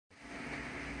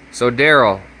So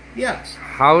Daryl, Yes.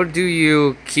 how do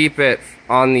you keep it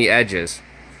on the edges?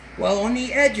 Well, on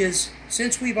the edges,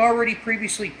 since we've already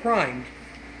previously primed,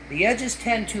 the edges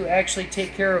tend to actually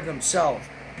take care of themselves.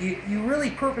 You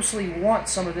really purposely want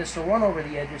some of this to run over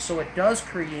the edges so it does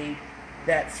create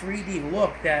that 3D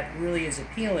look that really is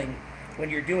appealing when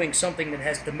you're doing something that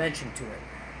has dimension to it.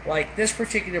 Like this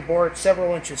particular board,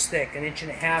 several inches thick, 1.5 inches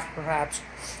perhaps,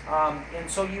 and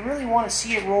so you really want to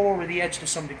see it roll over the edge to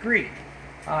some degree.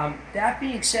 That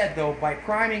being said, though, by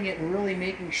priming it and really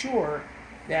making sure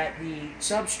that the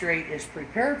substrate is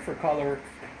prepared for color,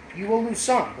 you will lose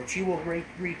some, but you will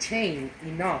retain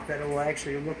enough that it will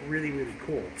actually look really, really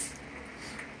cool.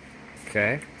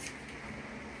 Okay.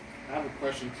 I have a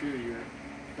question too. Your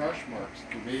brush marks,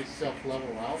 do they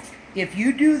self-level out? If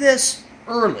you do this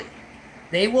early,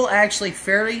 they will actually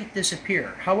fairly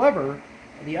disappear. However,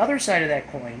 the other side of that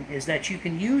coin is that you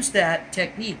can use that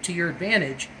technique to your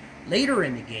advantage later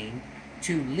in the game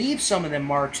to leave some of them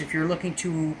marks if you're looking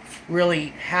to really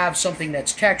have something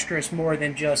that's texturous more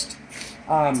than just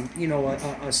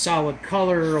a solid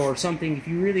color or something. If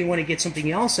you really want to get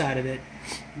something else out of it,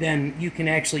 then you can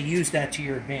actually use that to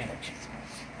your advantage.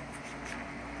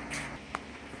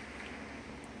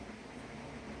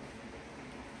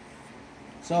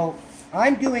 So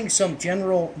I'm doing some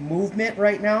general movement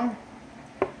right now.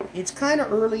 It's kind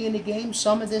of early in the game.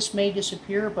 Some of this may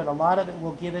disappear, but a lot of it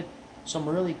will give it some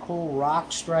really cool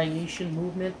rock striation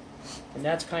movement. And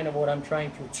that's kind of what I'm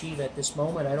trying to achieve at this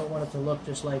moment. I don't want it to look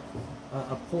just like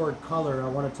a poured color. I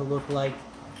want it to look like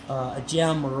a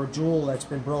gem or a jewel that's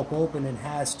been broke open and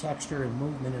has texture and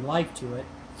movement and life to it.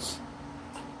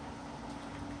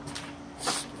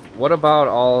 What about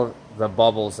all the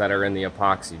bubbles that are in the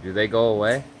epoxy? Do they go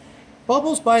away?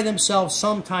 Bubbles by themselves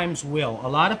sometimes will. A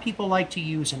lot of people like to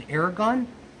use an air gun.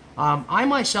 I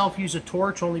myself use a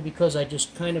torch only because I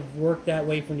just kind of worked that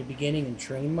way from the beginning and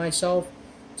trained myself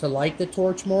to like the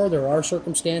torch more. There are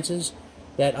circumstances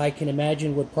that I can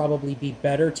imagine would probably be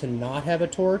better to not have a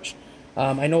torch.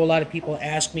 I know a lot of people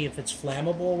ask me if it's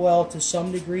flammable. Well, to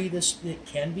some degree it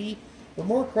can be, but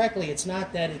more correctly, it's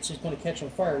not that it's just going to catch on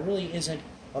fire. It really isn't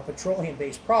a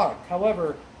petroleum-based product.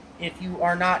 However, if you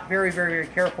are not very, very, very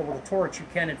careful with a torch, you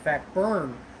can in fact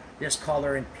burn this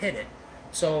color and pit it.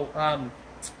 So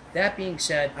that being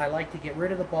said, I like to get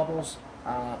rid of the bubbles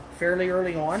fairly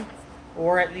early on,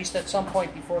 or at least at some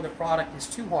point before the product is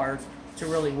too hard to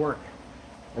really work.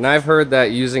 And I've heard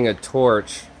that using a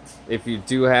torch, if you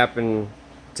do happen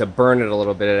to burn it a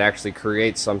little bit, it actually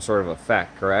creates some sort of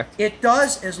effect, correct? It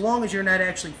does, as long as you're not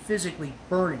actually physically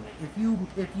burning it.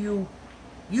 If you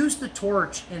use the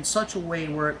torch in such a way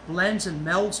where it blends and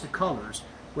melds the colors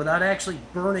without actually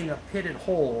burning a pitted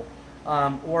hole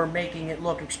or making it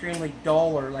look extremely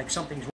dull or like something's